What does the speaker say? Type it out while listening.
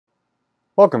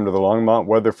Welcome to the Longmont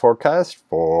weather forecast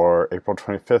for April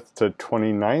 25th to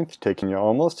 29th, taking you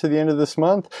almost to the end of this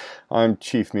month. I'm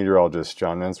Chief Meteorologist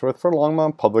John Ensworth for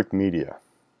Longmont Public Media.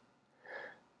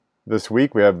 This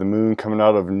week we have the moon coming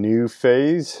out of new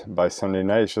phase. By Sunday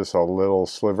night it's just a little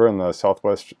sliver in the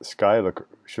southwest sky.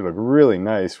 Should look really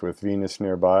nice with Venus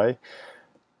nearby.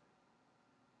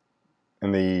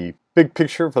 And the big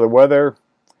picture for the weather,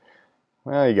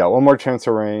 well, you got one more chance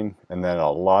of rain and then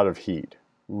a lot of heat.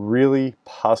 Really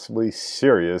possibly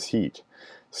serious heat.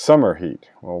 Summer heat.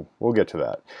 Well, we'll get to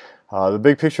that. The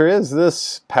big picture is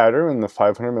this pattern in the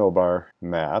 500 millibar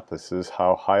map. This is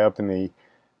how high up in the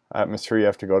atmosphere you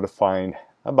have to go to find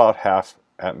about half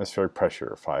atmospheric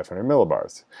pressure, 500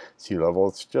 millibars. Sea level,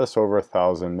 it's just over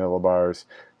 1,000 millibars.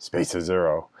 Space is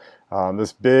zero.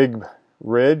 This big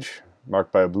ridge,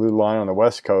 marked by a blue line on the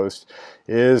west coast,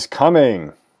 is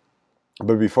coming.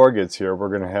 But before it gets here, we're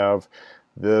going to have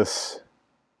this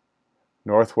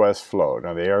northwest flow.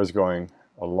 Now the air is going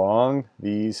along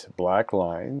these black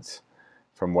lines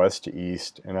from west to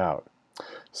east and out.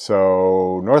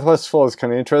 So northwest flow is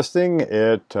kind of interesting.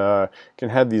 It can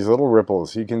have these little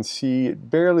ripples. You can see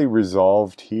it barely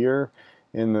resolved here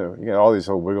in the, you got all these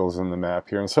little wiggles in the map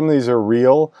here, and some of these are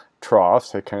real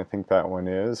troughs. I kind of think that one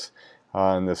is,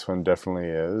 and this one definitely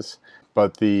is,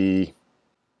 but the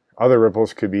other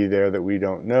ripples could be there that we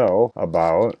don't know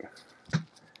about.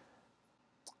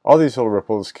 All these little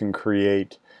ripples can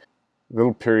create a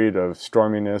little period of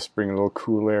storminess, bring a little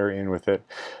cool air in with it.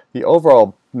 The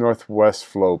overall northwest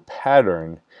flow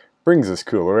pattern brings us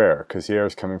cooler air because the air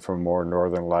is coming from more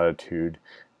northern latitude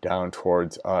down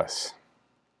towards us.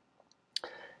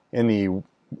 In the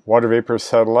water vapor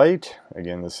satellite,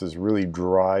 again, this is really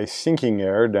dry, sinking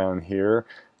air down here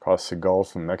across the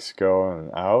Gulf of Mexico and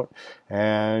out,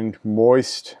 and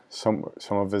moist, some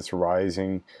of it's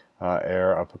rising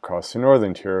air up across the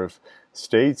northern tier of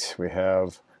states. We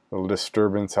have a little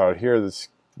disturbance out here that's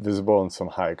visible in some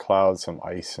high clouds, some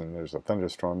ice, and there's a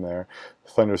thunderstorm there.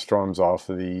 The thunderstorm's off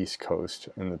of the east coast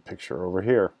in the picture over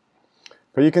here.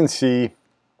 But you can see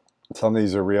some of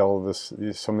these are real.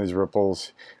 Some of these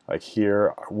ripples, like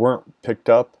here, weren't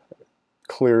picked up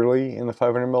clearly in the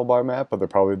 500 millibar map, but they're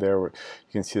probably there. You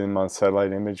can see them on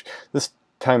satellite image. This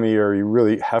time of year, you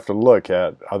really have to look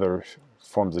at other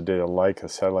forms of data like a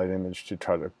satellite image to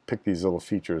try to pick these little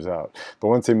features out. But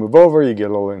once they move over, you get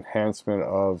a little enhancement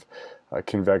of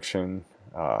convection,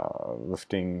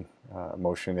 lifting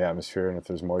motion in the atmosphere, and if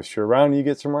there's moisture around, you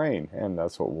get some rain, and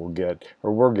that's what we'll get,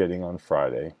 or we're getting on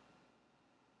Friday.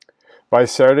 By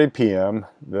Saturday p.m.,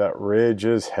 that ridge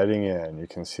is heading in. You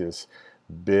can see this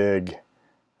big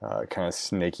kind of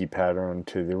snaky pattern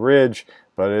to the ridge,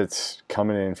 but it's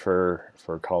coming in for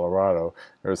Colorado.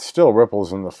 There's still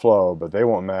ripples in the flow, but they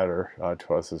won't matter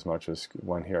to us as much as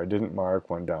one here. I didn't mark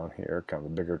one down here, kind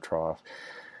of a bigger trough.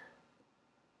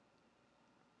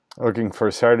 Looking for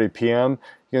Saturday p.m.,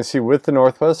 you can see with the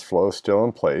northwest flow still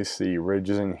in place, the ridge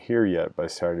isn't here yet by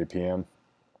Saturday p.m.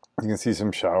 You can see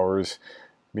some showers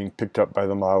being picked up by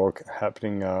the model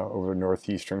happening over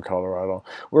northeastern Colorado.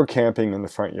 We're camping in the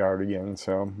front yard again,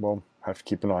 so we'll have to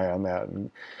keep an eye on that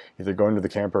and either go into the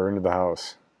camper or into the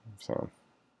house. So,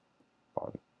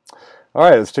 fun. All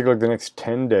right, let's take a look at the next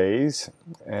 10 days,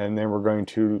 and then we're going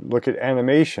to look at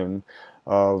animation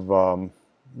of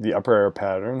the upper air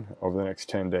pattern over the next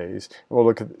 10 days. And we'll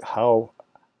look at how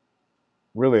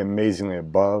really amazingly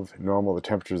above normal the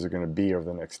temperatures are going to be over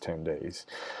the next 10 days.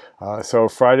 So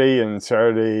Friday and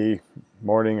Saturday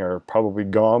morning are probably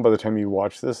gone by the time you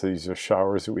watch this. These are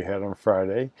showers that we had on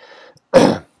Friday.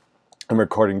 I'm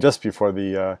recording just before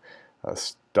the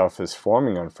stuff is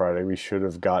forming on Friday. We should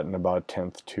have gotten about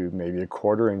 1/10 to maybe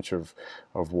 1/4 inch of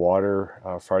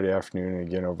water Friday afternoon, and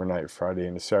again overnight Friday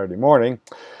into Saturday morning.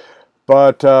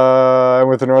 But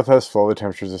with the northwest flow, the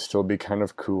temperatures will still be kind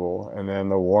of cool, and then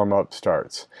the warm-up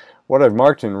starts. What I've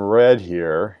marked in red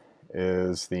here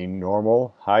is the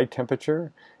normal high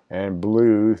temperature, and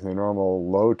blue, the normal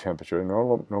low temperature.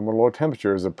 Normal low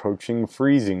temperature is approaching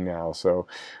freezing now, so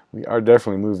we are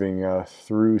definitely moving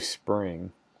through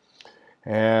spring.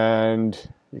 And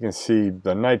you can see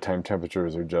the nighttime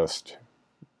temperatures are just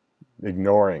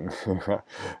ignoring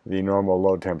the normal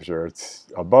low temperature. It's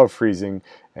above freezing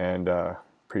and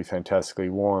pretty fantastically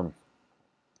warm.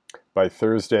 By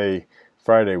Thursday,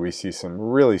 Friday, we see some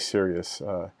really serious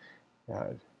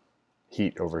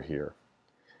heat over here.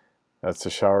 That's the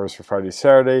showers for Friday,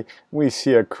 Saturday. We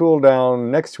see a cool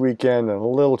down next weekend and a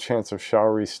little chance of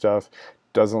showery stuff.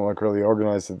 Doesn't look really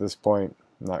organized at this point.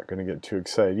 I'm not going to get too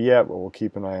excited yet, but we'll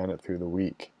keep an eye on it through the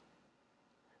week.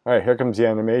 All right, here comes the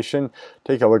animation.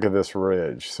 Take a look at this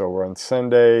ridge. So we're on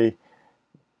Sunday,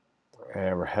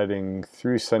 and we're heading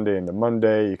through Sunday into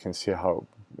Monday. You can see how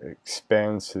it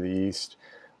expands to the east.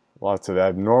 Lots of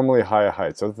abnormally high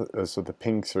heights. So the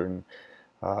pinks and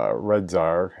reds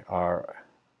are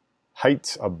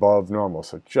heights above normal.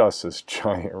 So just this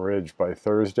giant ridge by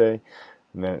Thursday,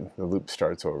 and then the loop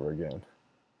starts over again.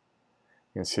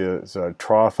 You can see there's a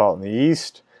trough out in the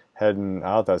east heading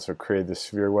out. That's what created the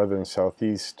severe weather in the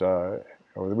southeast over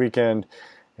the weekend,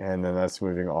 and then that's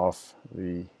moving off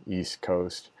the east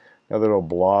coast. Another little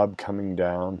blob coming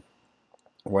down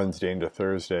Wednesday into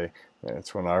Thursday.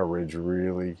 That's when our ridge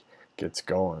really gets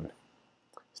going.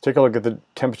 Let's take a look at the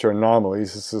temperature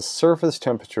anomalies. This is surface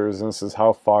temperatures, and this is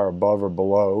how far above or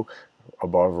below,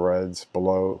 above reds,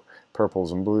 below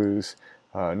purples and blues,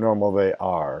 normal they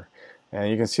are. And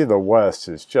you can see the west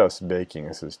is just baking.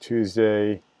 This is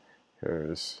Tuesday.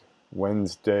 Here's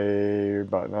Wednesday.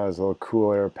 About now, as a little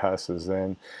cool air passes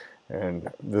then.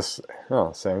 And this,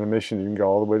 same emission didn't go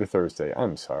all the way to Thursday.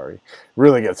 I'm sorry.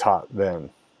 Really gets hot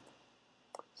then.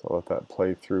 So I'll let that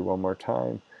play through one more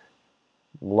time.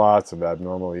 Lots of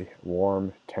abnormally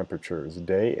warm temperatures,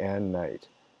 day and night.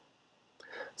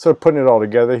 So putting it all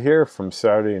together here, from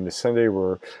Saturday into Sunday,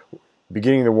 we're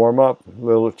beginning to warm up,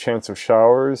 little chance of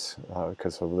showers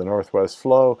because of the northwest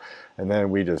flow, and then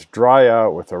we just dry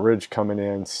out with a ridge coming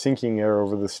in, sinking air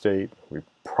over the state. We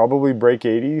probably break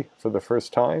 80 for the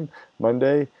first time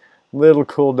Monday, little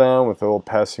cool down with a little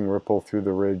passing ripple through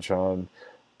the ridge on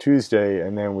Tuesday,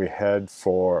 and then we head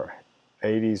for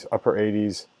 80s, upper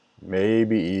 80s,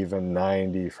 maybe even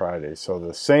 90 Friday. So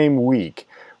the same week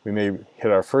we may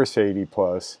hit our first 80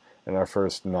 plus and our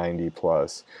first 90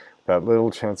 plus. That little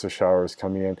chance of showers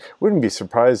coming in. Wouldn't be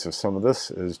surprised if some of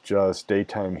this is just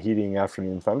daytime heating,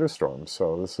 afternoon thunderstorms.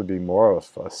 So this would be more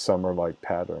of a summer-like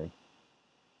pattern.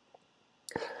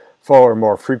 For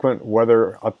more frequent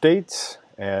weather updates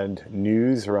and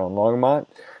news around Longmont,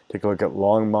 take a look at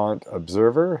Longmont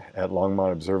Observer at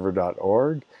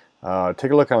longmontobserver.org.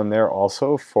 Take a look on there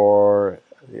also for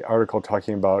the article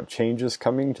talking about changes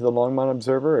coming to the Longmont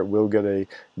Observer. It will get a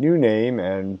new name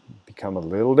and become a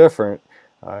little different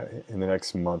in the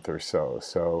next month or so.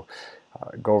 So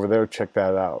go over there, check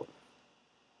that out.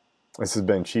 This has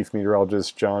been Chief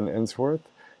Meteorologist John Ensworth.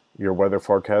 Your weather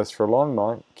forecast for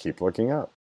Longmont. Keep looking up.